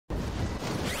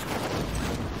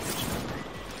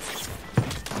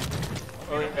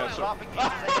Oh yeah, so.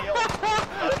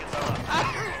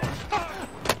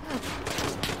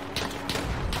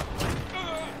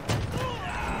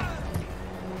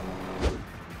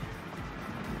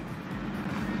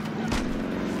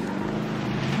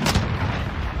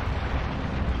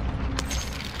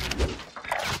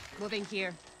 Moving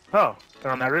here. Oh,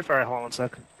 they're on that roof. Alright, hold on one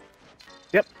sec.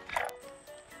 Yep.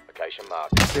 Location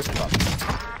marked.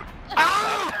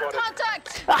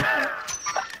 Contact!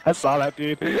 I saw that,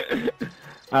 dude.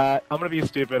 I'm gonna be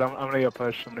stupid. I'm gonna go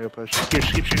push. I'm gonna go push.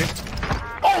 Keep shooting.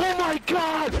 Oh my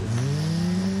god!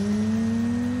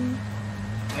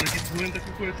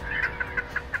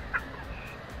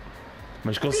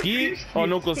 Mas consegui ou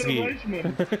não consegui?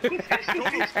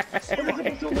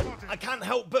 I can't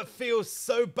help but feel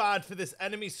so bad for this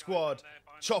enemy squad.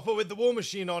 Chopper with the war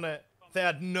machine on it. They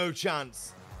had no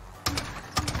chance.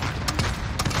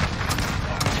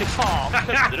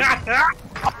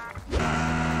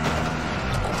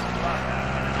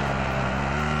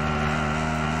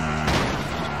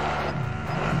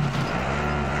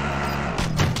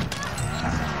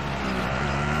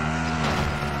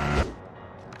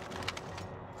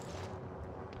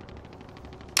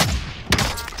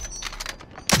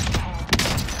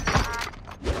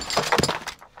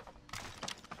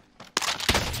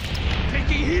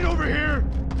 Taking heat over here!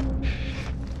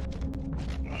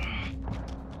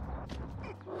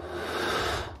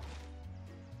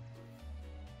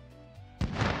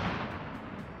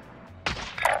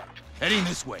 Heading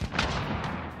this way.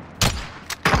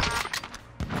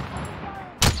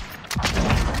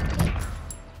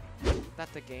 Is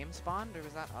that the game spawned, or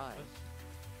was that us?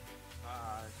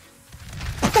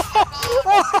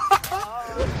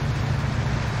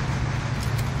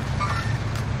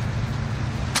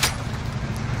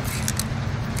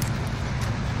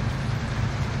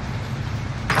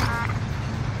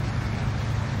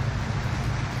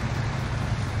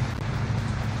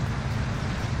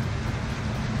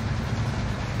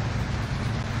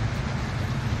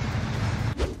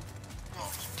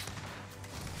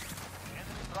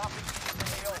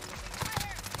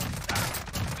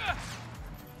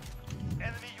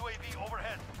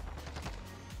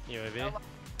 UAV? Enemy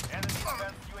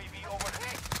defense UAV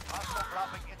overhead. Hostile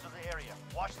dropping into the area.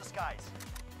 Watch the skies.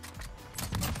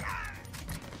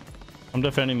 I'm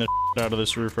defending the out of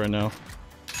this roof right now.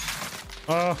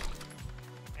 Enemy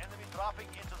dropping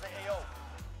into the AO.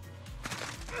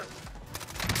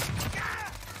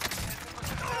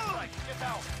 Get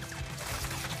out.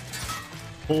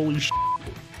 Holy sh!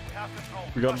 We have control.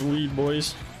 We got the lead,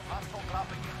 boys. Hostile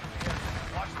dropping into the area.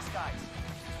 Watch the skies.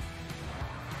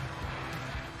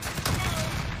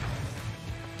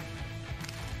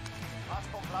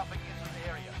 Hostile dropping into the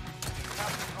area. We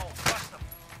have control. Watch them.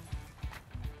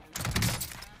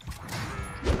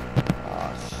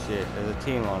 Oh shit, there's a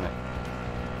team on it.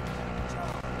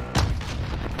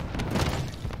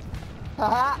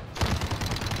 Haha!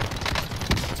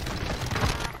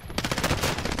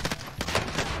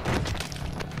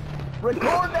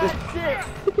 Record that shit!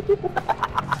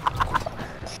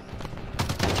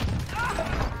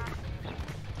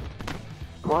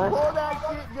 What? Record that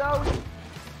shit, Joey!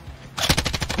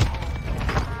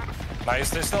 Nice,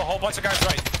 there's still a whole bunch of guys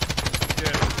right.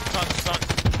 Yeah, son.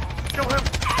 Kill him!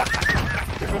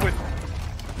 Go with.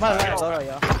 Oh,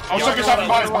 second shot from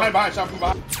behind, shot from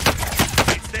behind.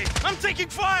 I'm taking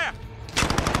fire!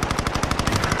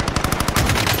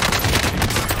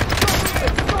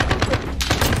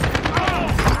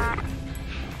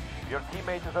 Your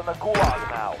teammate is in the gulag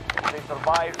now. They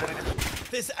survived the...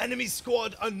 This enemy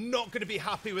squad are not going to be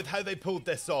happy with how they pulled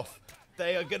this off.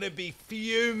 They are going to be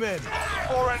fuming.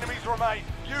 4 enemies remain.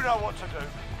 You know what to do.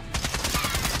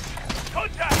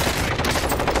 Contact!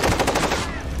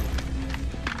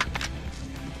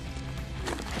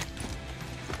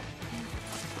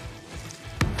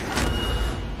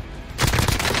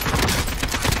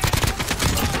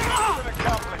 Mission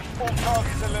accomplished. All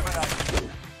targets eliminated.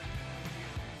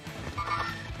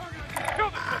 Kill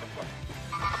this motherfucker!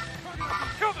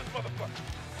 Kill this motherfucker!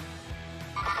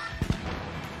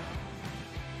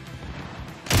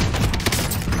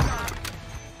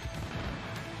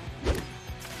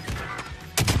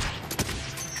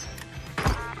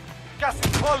 Gas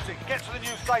is closing. Get to the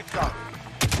new safe zone.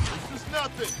 This is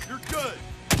nothing. You're good.